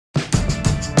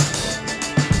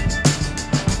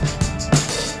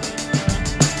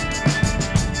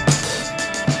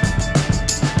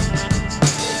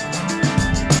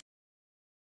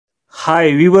Hi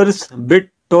viewers,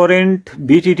 Bittorrent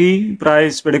BTT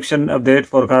price prediction update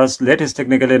forecast, latest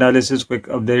technical analysis quick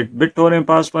update. Bittorrent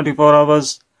past 24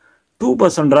 hours,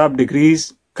 2% drop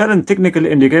decrease. Current technical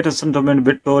indicator sentiment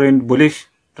Bittorrent bullish,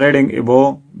 trading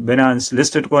above Binance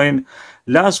listed coin.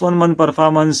 Last 1 month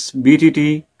performance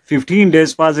BTT, 15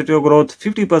 days positive growth,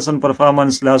 50%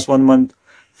 performance last 1 month.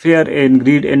 Fear and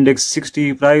greed index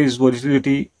 60, price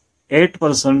volatility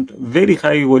 8%, very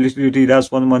high volatility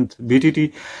last 1 month.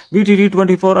 BTT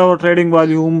 24-hour trading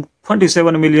volume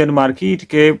 27 million, market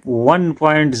cap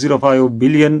 1.05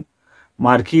 billion,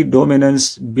 market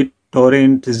dominance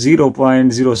BitTorrent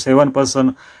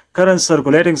 0.07%, current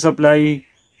circulating supply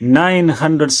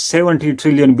 970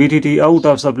 trillion BTT, out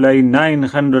of supply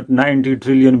 990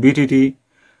 trillion BTT.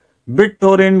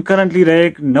 BitTorrent currently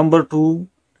ranked number 2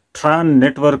 Tran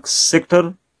network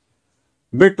sector.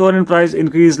 Bittorrent price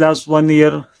increase last 1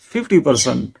 year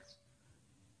 50%.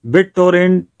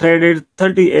 Bittorrent traded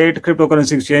 38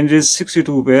 cryptocurrency exchanges,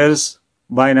 62 pairs,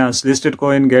 Binance listed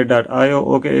coin, get.io,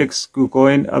 OKX,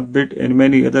 KuCoin, Upbit, and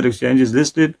many other exchanges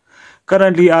listed.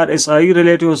 Currently RSI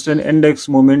relative strength index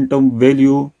momentum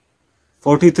value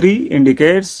 43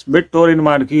 indicates Bittorrent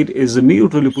market is a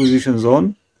neutral position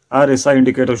zone. RSI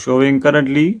indicator showing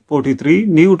currently 43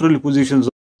 neutral position zone.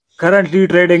 Currently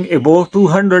trading above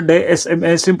 200-day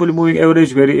SMA, simple moving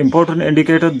average, very important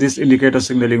indicator. This indicator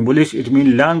signaling bullish, it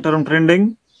means long-term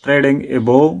trending, trading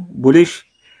above bullish.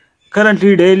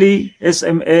 Currently daily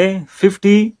SMA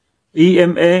 50,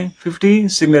 EMA 50,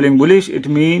 signaling bullish, it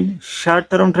means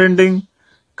short-term trending.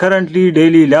 Currently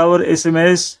daily lower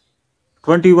SMS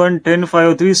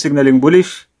 21.1053, signaling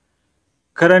bullish.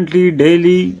 Currently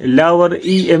daily lower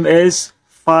EMS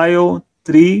 5.3,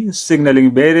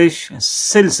 signaling bearish,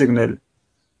 sell signal.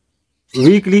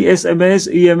 Weekly SMS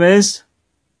EMS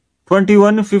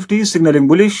 2150, signaling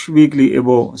bullish, weekly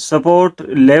above. Support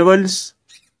levels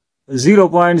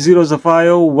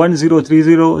 0.005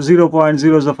 1030,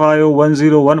 0.005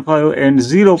 1015, and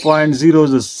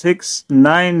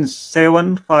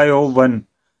 0.0697551.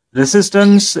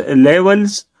 Resistance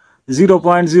levels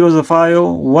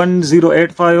 0.005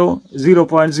 1085,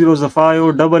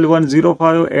 0.005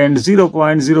 1105, and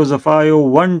 0.005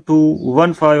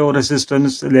 1215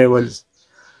 resistance levels.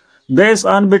 Based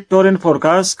on Bittorrent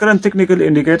forecast, current technical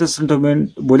indicator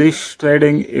sentiment bullish,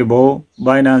 trading above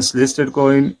Binance listed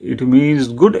coin. It means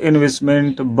good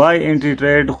investment, buy, entry,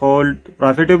 trade, hold,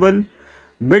 profitable.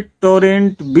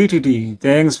 Bittorrent BTT.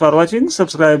 Thanks for watching.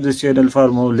 Subscribe this channel for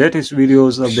more latest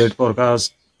videos, update,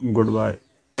 forecast. Goodbye.